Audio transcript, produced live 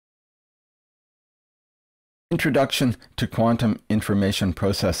Introduction to Quantum Information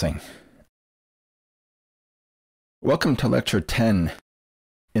Processing. Welcome to Lecture 10.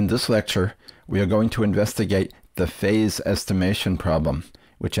 In this lecture, we are going to investigate the phase estimation problem,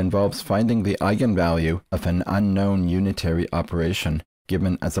 which involves finding the eigenvalue of an unknown unitary operation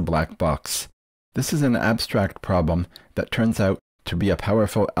given as a black box. This is an abstract problem that turns out to be a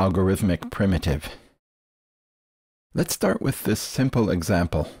powerful algorithmic primitive. Let's start with this simple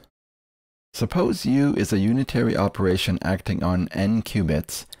example. Suppose U is a unitary operation acting on n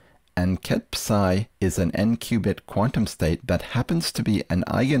qubits, and ket psi is an n-qubit quantum state that happens to be an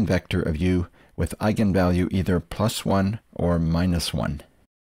eigenvector of U with eigenvalue either +1 or -1.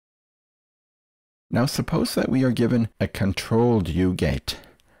 Now suppose that we are given a controlled U gate,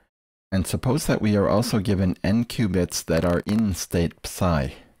 and suppose that we are also given n qubits that are in state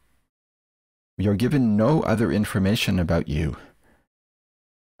psi. We are given no other information about U.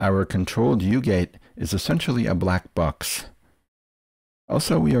 Our controlled U gate is essentially a black box.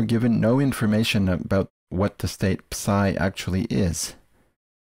 Also, we are given no information about what the state psi actually is.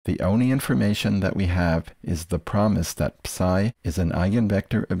 The only information that we have is the promise that psi is an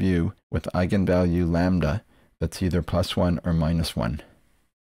eigenvector of U with eigenvalue lambda that's either +1 or -1.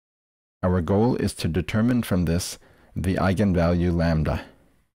 Our goal is to determine from this the eigenvalue lambda.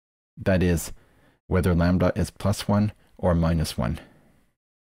 That is, whether lambda is +1 or -1.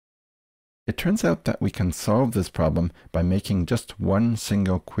 It turns out that we can solve this problem by making just one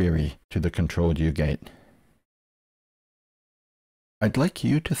single query to the controlled U gate. I'd like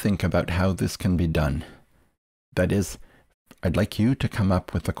you to think about how this can be done. That is, I'd like you to come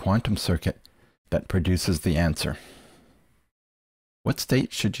up with a quantum circuit that produces the answer. What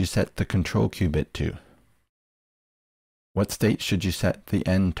state should you set the control qubit to? What state should you set the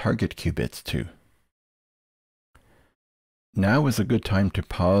n target qubits to? Now is a good time to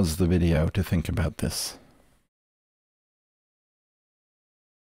pause the video to think about this.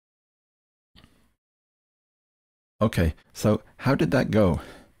 Okay, so how did that go?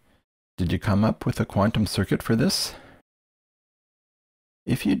 Did you come up with a quantum circuit for this?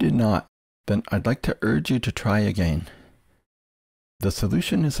 If you did not, then I'd like to urge you to try again. The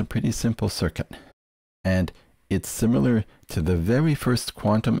solution is a pretty simple circuit, and it's similar to the very first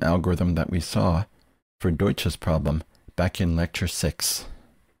quantum algorithm that we saw for Deutsch's problem back in Lecture 6.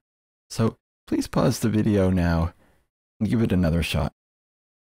 So please pause the video now and give it another shot.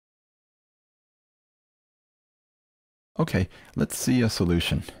 Okay, let's see a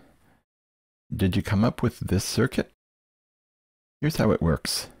solution. Did you come up with this circuit? Here's how it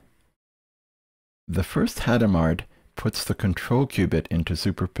works. The first Hadamard puts the control qubit into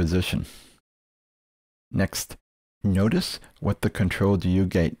superposition. Next, notice what the controlled U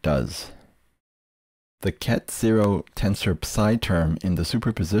gate does. The ket0 tensor psi term in the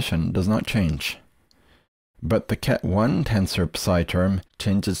superposition does not change, but the ket1 tensor psi term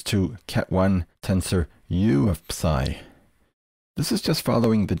changes to ket1 tensor U of psi. This is just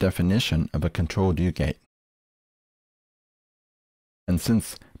following the definition of a controlled U gate. And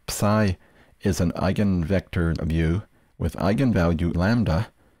since psi is an eigenvector of U with eigenvalue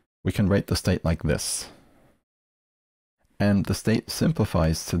lambda, we can write the state like this. And the state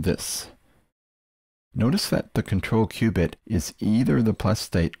simplifies to this. Notice that the control qubit is either the plus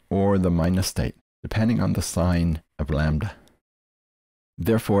state or the minus state, depending on the sign of lambda.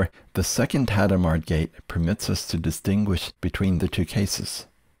 Therefore, the second Hadamard gate permits us to distinguish between the two cases,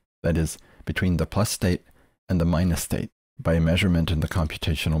 that is, between the plus state and the minus state, by a measurement in the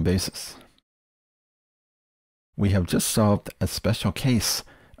computational basis. We have just solved a special case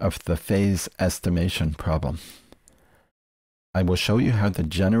of the phase estimation problem. I will show you how the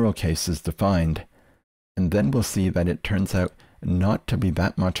general case is defined, and then we'll see that it turns out not to be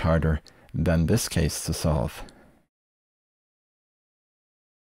that much harder than this case to solve.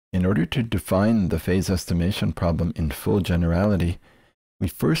 In order to define the phase estimation problem in full generality, we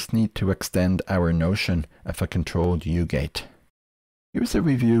first need to extend our notion of a controlled U gate. Here's a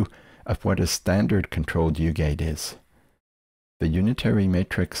review of what a standard controlled U gate is. The unitary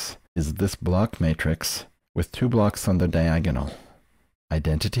matrix is this block matrix with two blocks on the diagonal,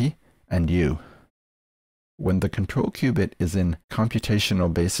 identity and U. When the control qubit is in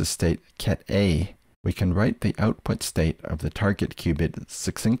computational basis state ket A, we can write the output state of the target qubit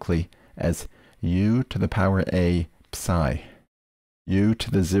succinctly as U to the power A psi. U to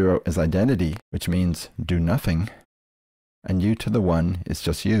the 0 is identity, which means do nothing, and U to the 1 is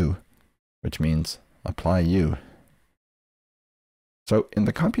just U, which means apply U. So in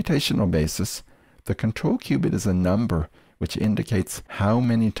the computational basis, the control qubit is a number which indicates how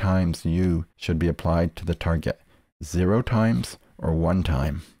many times U should be applied to the target, 0 times or 1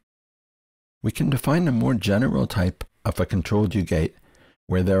 time. We can define a more general type of a controlled U gate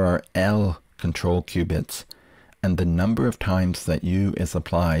where there are L control qubits, and the number of times that U is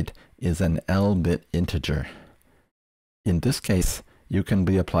applied is an L-bit integer. In this case, U can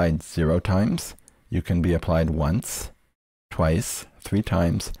be applied 0 times, U can be applied once, twice, 3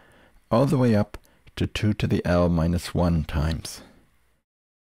 times, all the way up to 2 to the L minus 1 times.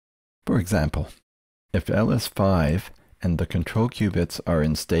 For example, if L is 5 and the control qubits are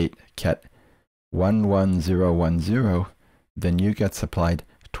in state ket 11010, then U gets applied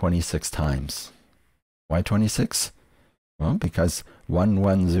 26 times. Why 26? Well, because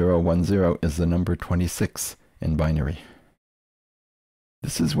 11010 is the number 26 in binary.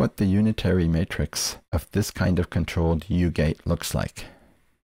 This is what the unitary matrix of this kind of controlled U gate looks like.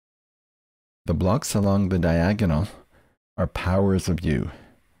 The blocks along the diagonal are powers of U.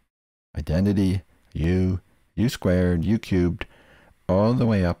 Identity, U, U squared, U cubed, all the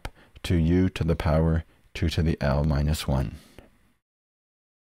way up to U to the power 2 to the L minus 1.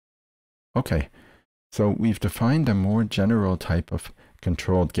 Okay, so we've defined a more general type of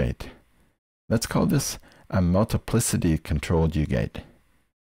controlled gate. Let's call this a multiplicity controlled U gate.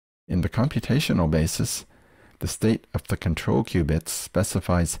 In the computational basis, the state of the control qubits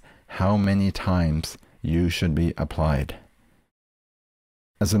specifies how many times U should be applied.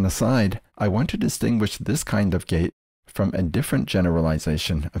 As an aside, I want to distinguish this kind of gate from a different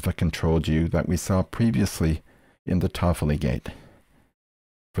generalization of a controlled U that we saw previously in the Toffoli gate.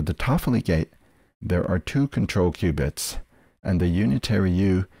 For the Toffoli gate, there are 2 control qubits, and the unitary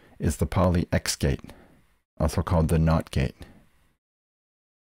U is the Pauli X gate, also called the NOT gate.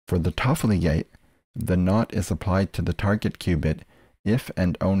 For the Toffoli gate, the NOT is applied to the target qubit if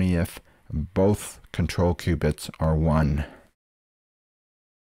and only if both control qubits are 1.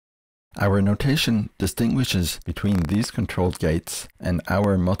 Our notation distinguishes between these controlled gates and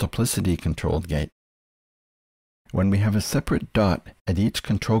our multiplicity controlled gate. When we have a separate dot at each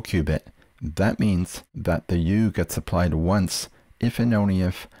control qubit, that means that the U gets applied once if and only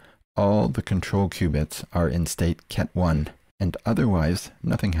if all the control qubits are in state ket 1, and otherwise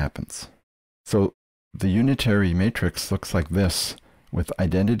nothing happens. So the unitary matrix looks like this, with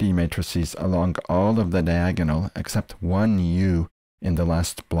identity matrices along all of the diagonal except one U in the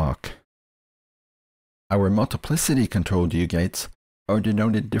last block. Our multiplicity controlled U gates are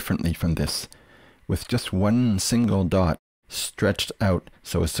denoted differently from this, with just one single dot stretched out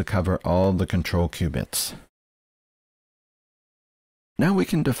so as to cover all the control qubits. Now we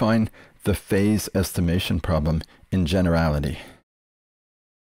can define the phase estimation problem in generality.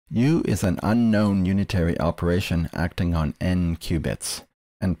 U is an unknown unitary operation acting on n qubits,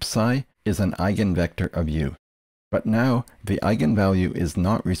 and psi is an eigenvector of U. But now the eigenvalue is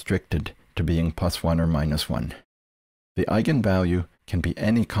not restricted to being +1 or -1. The eigenvalue can be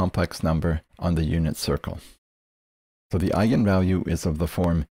any complex number on the unit circle. So the eigenvalue is of the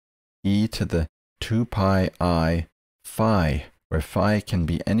form e to the 2 pi I phi, where phi can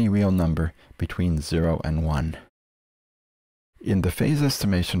be any real number between 0 and 1. In the phase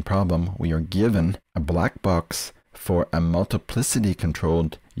estimation problem, we are given a black box for a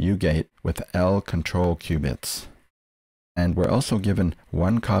multiplicity-controlled U gate with L control qubits. And we're also given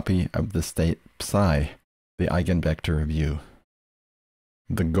one copy of the state psi, the eigenvector of U.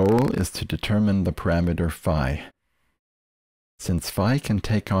 The goal is to determine the parameter phi. Since phi can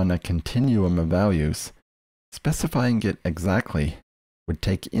take on a continuum of values, specifying it exactly would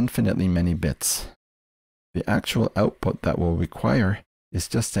take infinitely many bits. The actual output that we'll require is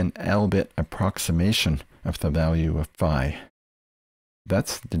just an L-bit approximation of the value of phi.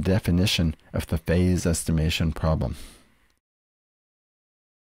 That's the definition of the phase estimation problem.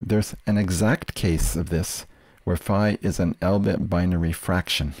 There's an exact case of this where phi is an L-bit binary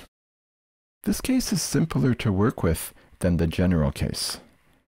fraction. This case is simpler to work with than the general case.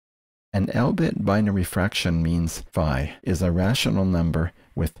 An L-bit binary fraction means phi is a rational number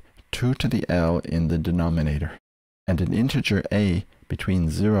with 2 to the L in the denominator, and an integer a between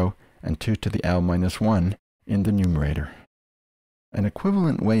 0 and 2 to the L minus 1 in the numerator. An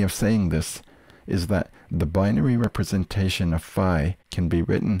equivalent way of saying this is that the binary representation of phi can be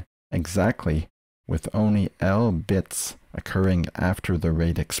written exactly with only L bits occurring after the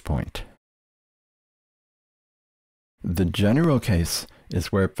radix point. The general case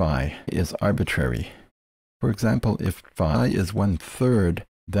is where phi is arbitrary. For example, if phi is 1/3,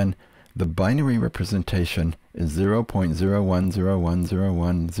 then the binary representation is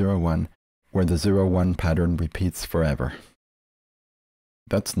 0.01010101, where the 0,1 pattern repeats forever.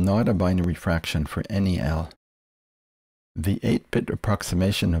 That's not a binary fraction for any L. The 8-bit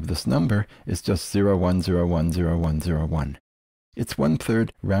approximation of this number is just 0,1010101. It's 1/3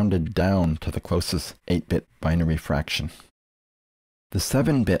 rounded down to the closest 8-bit binary fraction. The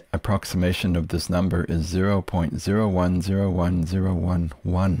 7-bit approximation of this number is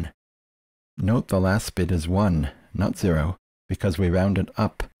 0.0101011. Note the last bit is 1, not 0, because we rounded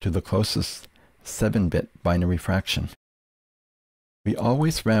up to the closest 7-bit binary fraction. We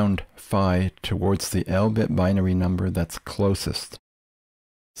always round phi towards the L-bit binary number that's closest.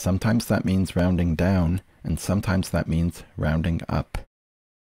 Sometimes that means rounding down, and sometimes that means rounding up.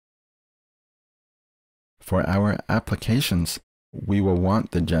 For our applications, we will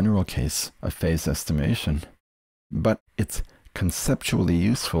want the general case of phase estimation, but it's conceptually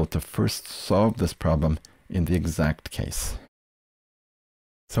useful to first solve this problem in the exact case.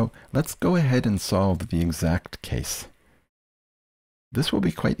 So let's go ahead and solve the exact case. This will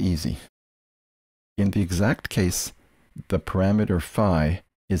be quite easy. In the exact case, the parameter phi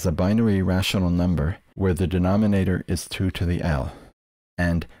is a binary rational number where the denominator is 2 to the L,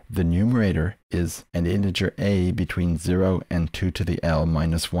 and the numerator is an integer a between 0 and 2 to the L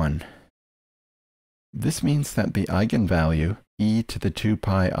minus 1. This means that the eigenvalue e to the 2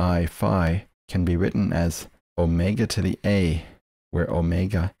 pi I phi can be written as omega to the a, where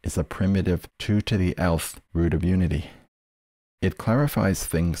omega is a primitive 2 to the Lth root of unity. It clarifies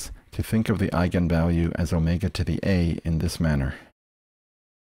things to think of the eigenvalue as omega to the a in this manner.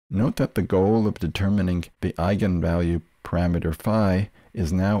 Note that the goal of determining the eigenvalue parameter phi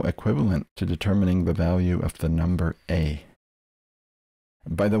is now equivalent to determining the value of the number a.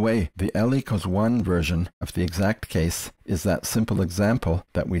 By the way, the L equals 1 version of the exact case is that simple example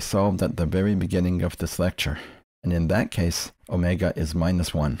that we solved at the very beginning of this lecture, and in that case, omega is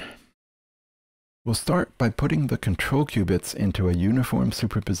minus 1. We'll start by putting the control qubits into a uniform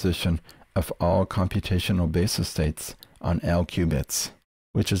superposition of all computational basis states on L qubits,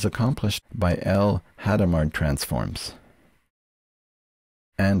 which is accomplished by L Hadamard transforms.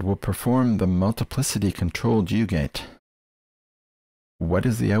 And we'll perform the multiplicity-controlled U-gate. What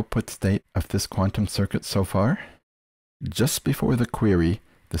is the output state of this quantum circuit so far? Just before the query,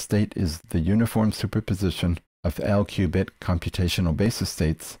 the state is the uniform superposition of L qubit computational basis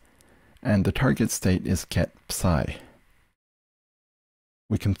states, and the target state is ket psi.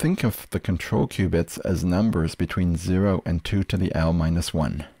 We can think of the control qubits as numbers between 0 and 2 to the L minus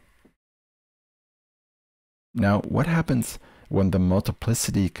 1. Now, what happens when the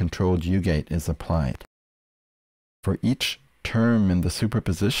multiplicity-controlled U-gate is applied? For each term in the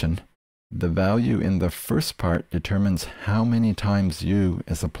superposition, the value in the first part determines how many times U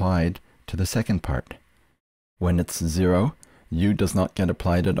is applied to the second part. When it's 0, U does not get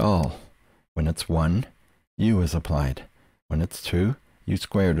applied at all. When it's 1, U is applied. When it's 2, U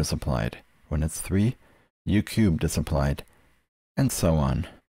squared is applied. When it's 3, U cubed is applied, and so on.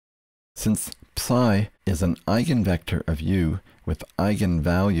 Since psi is an eigenvector of U with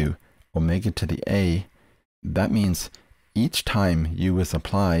eigenvalue omega to the a, that means each time U is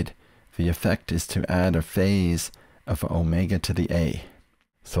applied, the effect is to add a phase of omega to the a.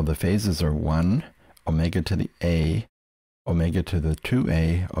 So the phases are 1, omega to the a, omega to the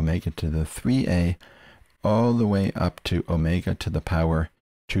 2a, omega to the 3a, all the way up to omega to the power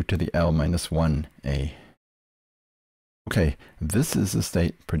 2 to the L minus 1a. Okay, this is the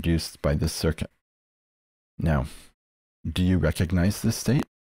state produced by this circuit. Now, do you recognize this state?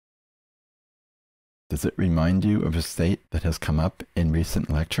 Does it remind you of a state that has come up in recent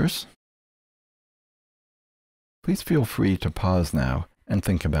lectures? Please feel free to pause now and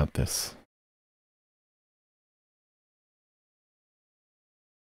think about this.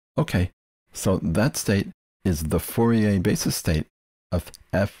 Okay, so that state is the Fourier basis state of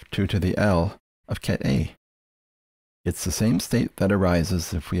f2 to the L of ket A. It's the same state that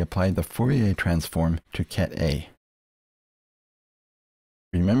arises if we apply the Fourier transform to ket A.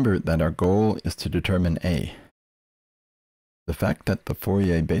 Remember that our goal is to determine A. The fact that the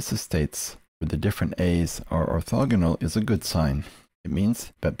Fourier basis states for the different A's are orthogonal is a good sign. It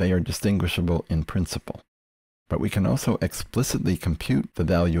means that they are distinguishable in principle. But we can also explicitly compute the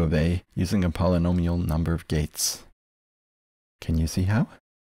value of A using a polynomial number of gates. Can you see how?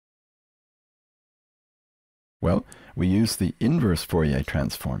 Well, we use the inverse Fourier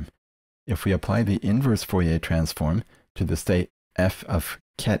transform. If we apply the inverse Fourier transform to the state f of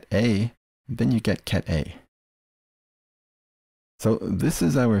ket A, then you get ket A. So this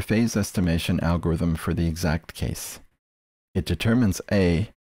is our phase estimation algorithm for the exact case. It determines A,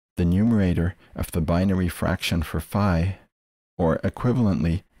 the numerator of the binary fraction for phi, or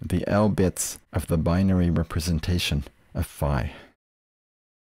equivalently, the L bits of the binary representation of phi.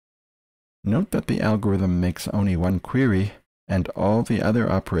 Note that the algorithm makes only one query, and all the other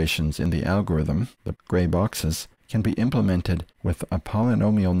operations in the algorithm, the gray boxes, can be implemented with a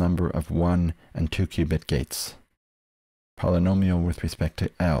polynomial number of 1 and 2 qubit gates. Polynomial with respect to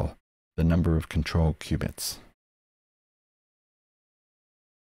L, the number of control qubits.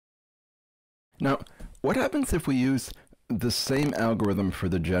 Now, what happens if we use the same algorithm for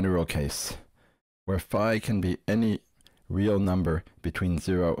the general case, where phi can be any real number between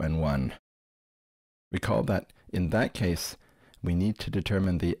 0 and 1? Recall that in that case, we need to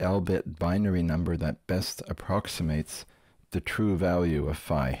determine the L-bit binary number that best approximates the true value of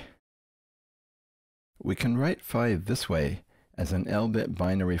phi. We can write phi this way as an L-bit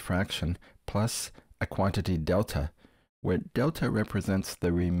binary fraction plus a quantity delta, where delta represents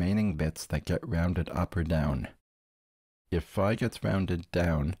the remaining bits that get rounded up or down. If phi gets rounded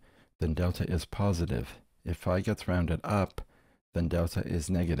down, then delta is positive. If phi gets rounded up, then delta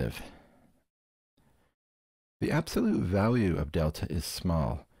is negative. The absolute value of delta is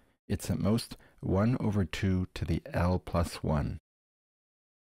small. It's at most 1 over 2 to the L plus 1.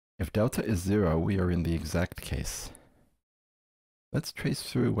 If delta is 0, we are in the exact case. Let's trace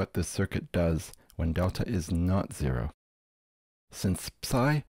through what this circuit does when delta is not 0. Since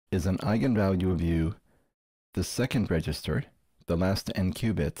psi is an eigenvalue of u, the second register, the last n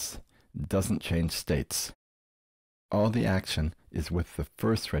qubits, doesn't change states. All the action is with the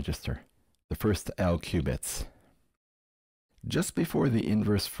first register, the first L qubits. Just before the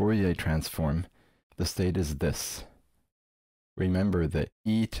inverse Fourier transform, the state is this. Remember that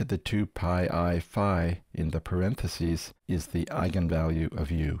e to the 2 pi I phi in the parentheses is the eigenvalue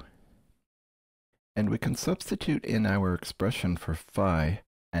of u. And we can substitute in our expression for phi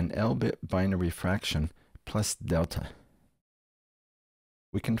an L-bit binary fraction plus delta.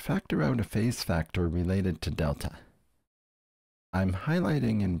 We can factor out a phase factor related to delta. I'm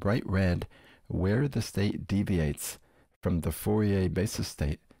highlighting in bright red where the state deviates from the Fourier basis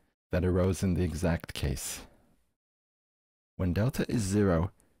state that arose in the exact case. When delta is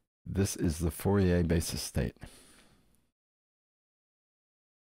 0, this is the Fourier basis state.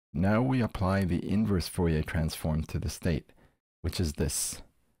 Now we apply the inverse Fourier transform to the state, which is this.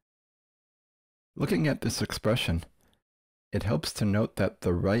 Looking at this expression, it helps to note that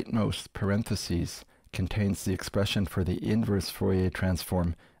the rightmost parentheses contains the expression for the inverse Fourier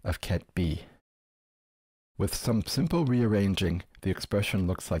transform of ket B. With some simple rearranging, the expression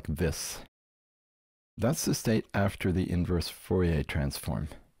looks like this. That's the state after the inverse Fourier transform.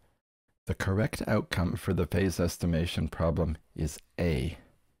 The correct outcome for the phase estimation problem is A.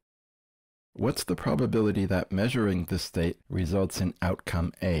 What's the probability that measuring this state results in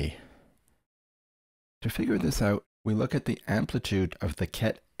outcome A? To figure this out, we look at the amplitude of the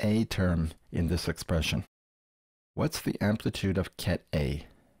ket A term in this expression. What's the amplitude of ket A?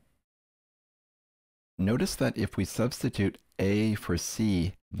 Notice that if we substitute A for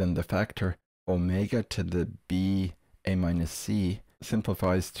C, then the factor omega to the B A minus C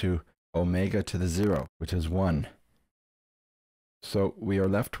simplifies to omega to the 0, which is 1. So we are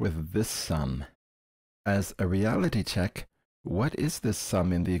left with this sum. As a reality check, what is this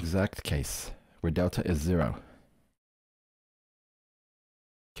sum in the exact case, where delta is 0?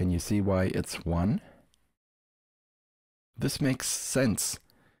 Can you see why it's 1? This makes sense,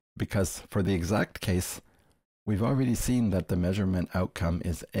 because for the exact case, we've already seen that the measurement outcome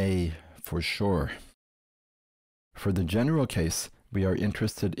is A for sure. For the general case, we are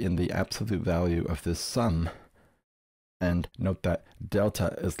interested in the absolute value of this sum. And note that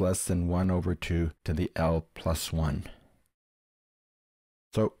delta is less than 1 over 2 to the L plus 1.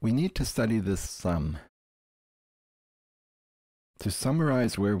 So we need to study this sum. To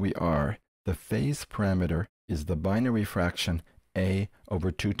summarize where we are, the phase parameter is the binary fraction A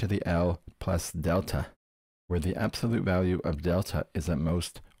over 2 to the L plus delta, where the absolute value of delta is at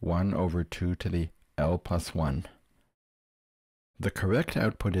most 1 over 2 to the L plus 1. The correct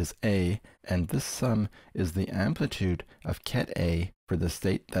output is A, and this sum is the amplitude of ket A for the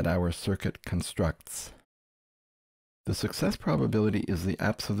state that our circuit constructs. The success probability is the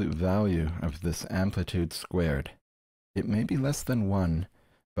absolute value of this amplitude squared. It may be less than 1,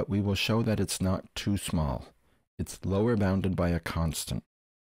 but we will show that it's not too small. It's lower bounded by a constant.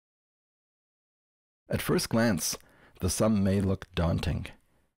 At first glance, the sum may look daunting,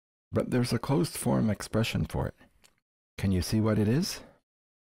 but there's a closed form expression for it. Can you see what it is?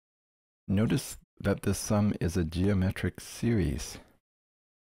 Notice that this sum is a geometric series.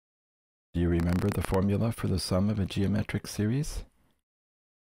 Do you remember the formula for the sum of a geometric series?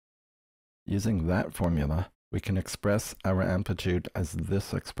 Using that formula, we can express our amplitude as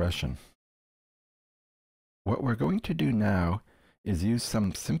this expression. What we're going to do now is use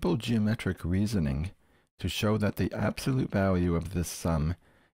some simple geometric reasoning to show that the absolute value of this sum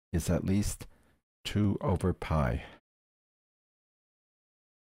is at least 2 over pi.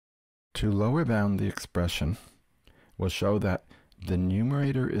 To lower bound the expression, we'll show that the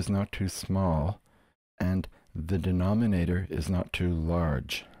numerator is not too small and the denominator is not too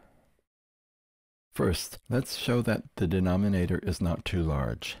large. First, let's show that the denominator is not too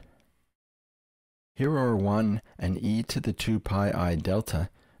large. Here are 1 and e to the 2 pi I delta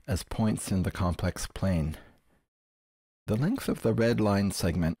as points in the complex plane. The length of the red line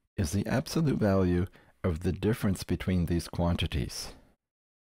segment is the absolute value of the difference between these quantities.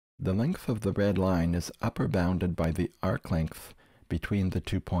 The length of the red line is upper bounded by the arc length between the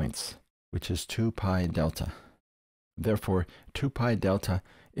 2 points, which is 2 pi delta. Therefore, 2 pi delta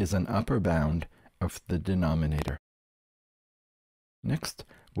is an upper bound of the denominator. Next,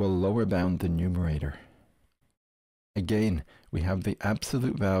 we'll lower bound the numerator. Again, we have the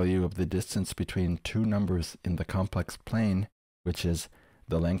absolute value of the distance between two numbers in the complex plane, which is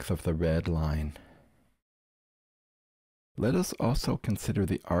the length of the red line. Let us also consider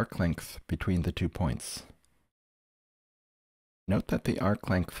the arc length between the 2 points. Note that the arc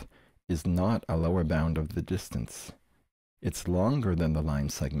length is not a lower bound of the distance. It's longer than the line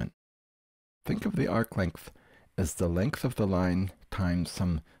segment. Think of the arc length as the length of the line times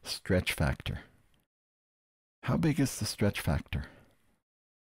some stretch factor. How big is the stretch factor?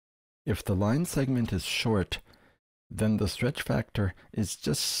 If the line segment is short, then the stretch factor is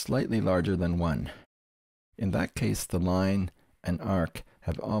just slightly larger than 1. In that case, the line and arc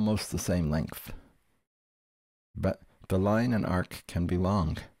have almost the same length. But the line and arc can be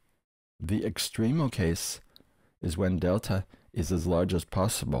long. The extremo case is when delta is as large as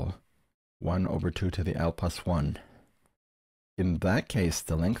possible, 1 over 2 to the L plus 1. In that case,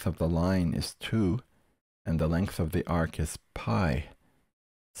 the length of the line is 2, and the length of the arc is pi.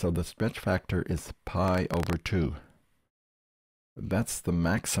 So the stretch factor is pi over 2. That's the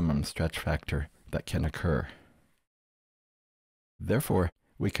maximum stretch factor that can occur. Therefore,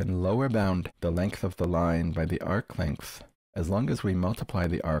 we can lower bound the length of the line by the arc length as long as we multiply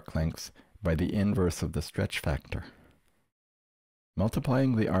the arc length by the inverse of the stretch factor.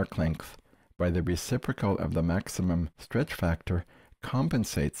 Multiplying the arc length by the reciprocal of the maximum stretch factor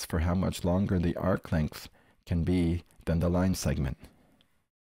compensates for how much longer the arc length can be than the line segment.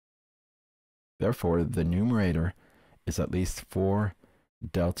 Therefore, the numerator is at least 4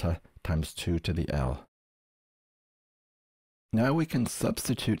 delta times 2 to the L. Now we can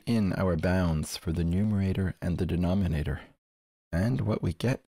substitute in our bounds for the numerator and the denominator, and what we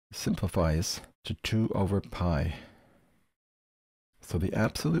get simplifies to 2 over pi. So the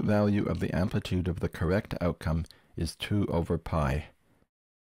absolute value of the amplitude of the correct outcome is 2 over pi.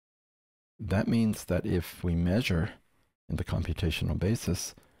 That means that if we measure in the computational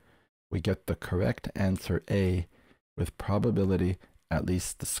basis, we get the correct answer A with probability at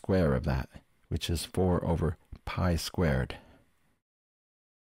least the square of that, which is 4 over pi squared.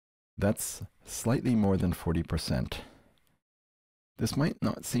 That's slightly more than 40%. This might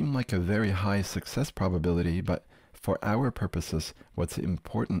not seem like a very high success probability, but for our purposes, what's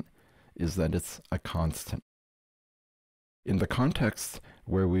important is that it's a constant. In the context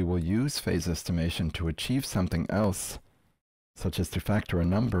where we will use phase estimation to achieve something else, such as to factor a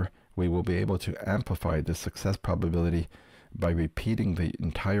number, we will be able to amplify the success probability by repeating the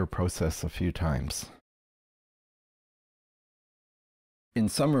entire process a few times. In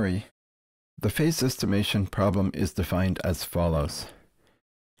summary, the phase estimation problem is defined as follows.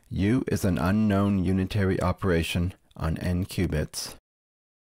 U is an unknown unitary operation on n qubits.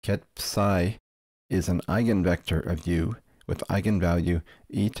 Ket psi is an eigenvector of U with eigenvalue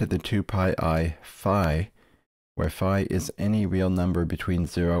e to the 2 pi I phi, where phi is any real number between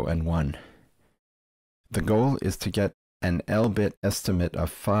 0 and 1. The goal is to get an L-bit estimate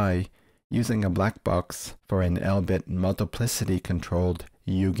of phi using a black box for an L-bit multiplicity-controlled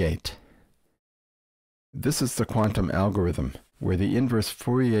U-gate. This is the quantum algorithm, where the inverse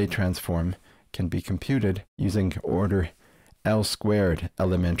Fourier transform can be computed using order L²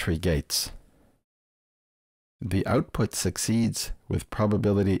 elementary gates. The output succeeds with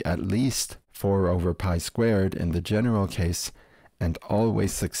probability at least 4 over pi squared in the general case, and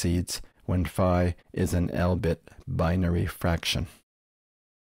always succeeds when phi is an L-bit binary fraction.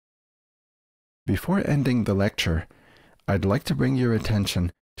 Before ending the lecture, I'd like to bring your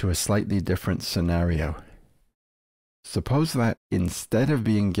attention to a slightly different scenario. Suppose that instead of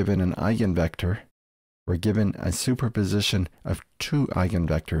being given an eigenvector, we're given a superposition of 2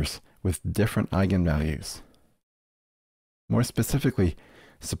 eigenvectors with different eigenvalues. More specifically,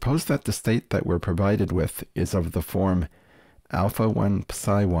 suppose that the state that we're provided with is of the form alpha 1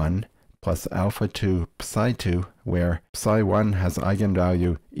 psi 1 plus alpha 2 psi 2, where psi 1 has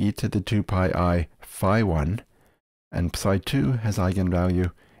eigenvalue e to the 2 pi I phi1, and psi2 has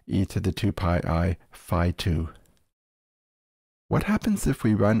eigenvalue e to the 2 pi I phi2. What happens if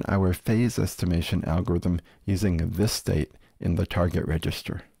we run our phase estimation algorithm using this state in the target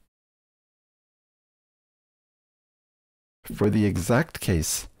register? For the exact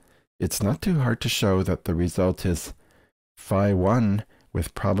case, it's not too hard to show that the result is phi1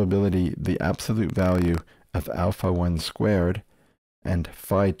 with probability the absolute value of alpha 1 squared, and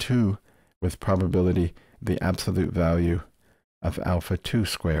phi2 with probability the absolute value of alpha 2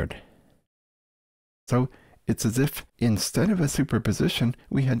 squared. So it's as if instead of a superposition,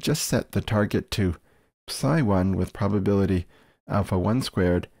 we had just set the target to psi1 with probability alpha 1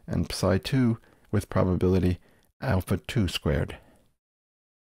 squared and psi2 with probability alpha 2 squared.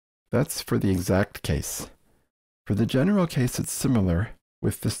 That's for the exact case. For the general case, it's similar,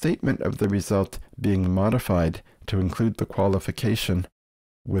 with the statement of the result being modified to include the qualification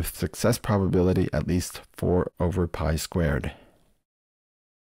with success probability at least 4 over pi squared.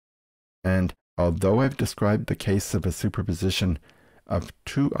 And although I've described the case of a superposition of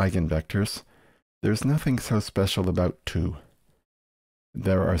 2 eigenvectors, there's nothing so special about 2.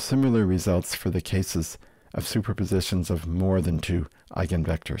 There are similar results for the cases of superpositions of more than 2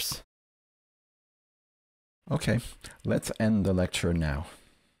 eigenvectors. Okay, let's end the lecture now.